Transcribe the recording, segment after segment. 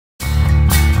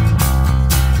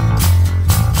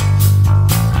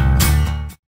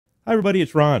Hi, everybody.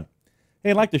 It's Ron.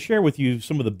 Hey, I'd like to share with you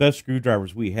some of the best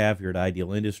screwdrivers we have here at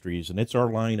Ideal Industries, and it's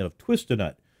our line of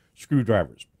Twist-a-Nut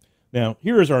screwdrivers. Now,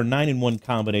 here is our 9-in-1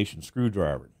 combination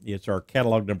screwdriver. It's our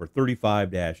catalog number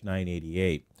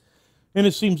 35-988. And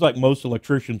it seems like most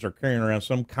electricians are carrying around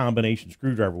some combination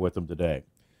screwdriver with them today.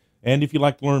 And if you'd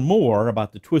like to learn more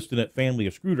about the Twist-a-Nut family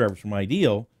of screwdrivers from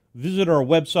Ideal, visit our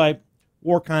website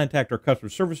or contact our customer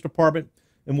service department,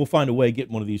 and we'll find a way to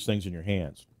get one of these things in your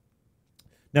hands.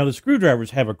 Now, the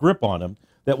screwdrivers have a grip on them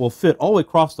that will fit all the way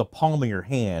across the palm of your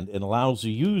hand and allows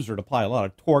the user to apply a lot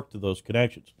of torque to those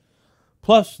connections.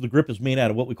 Plus, the grip is made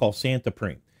out of what we call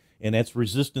Santoprene, and that's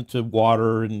resistant to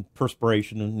water and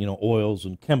perspiration and oils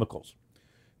and chemicals.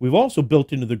 We've also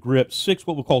built into the grip 6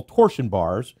 what we call torsion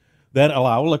bars that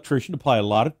allow an electrician to apply a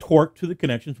lot of torque to the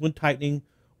connections when tightening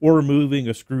or removing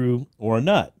a screw or a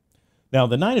nut. Now,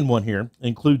 the 9-in-1 here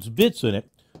includes bits in it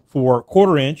for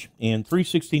 1/4 inch and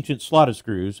 3/16 inch slotted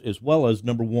screws, as well as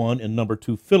number 1 and number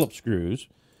 2 Phillips screws.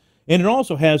 And it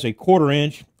also has a 1/4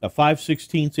 inch, a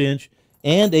 5/16 inch,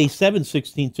 and a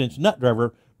 7/16 inch nut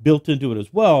driver built into it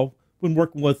as well when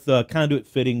working with conduit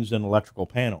fittings and electrical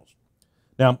panels.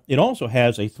 Now, it also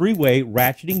has a 3-way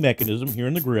ratcheting mechanism here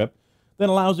in the grip that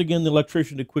allows, again, the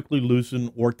electrician to quickly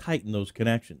loosen or tighten those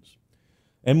connections.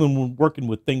 And when we're working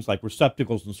with things like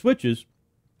receptacles and switches,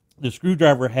 the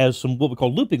screwdriver has some what we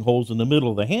call looping holes in the middle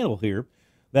of the handle here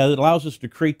that allows us to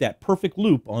create that perfect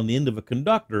loop on the end of a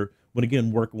conductor when,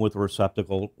 again, working with a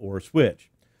receptacle or a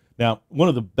switch. Now, one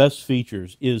of the best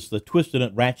features is the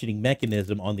Twist-a-Nut ratcheting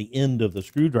mechanism on the end of the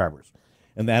screwdrivers,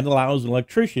 and that allows an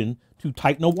electrician to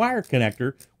tighten a wire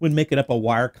connector when making up a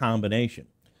wire combination.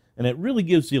 And it really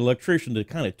gives the electrician the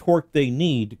kind of torque they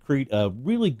need to create a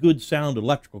really good sound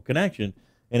electrical connection,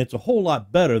 and it's a whole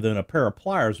lot better than a pair of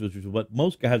pliers, which is what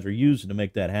most guys are using to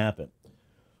make that happen.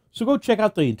 So go check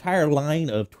out the entire line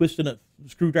of Twist-a-Nut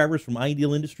screwdrivers from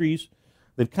Ideal Industries.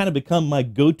 They've kind of become my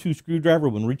go-to screwdriver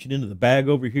when reaching into the bag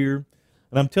over here.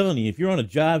 And I'm telling you, if you're on a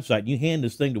job site and you hand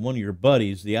this thing to one of your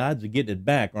buddies, the odds of getting it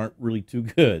back aren't really too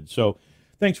good. So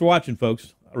thanks for watching,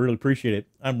 folks. I really appreciate it.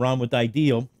 I'm Ron with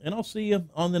Ideal, and I'll see you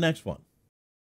on the next one.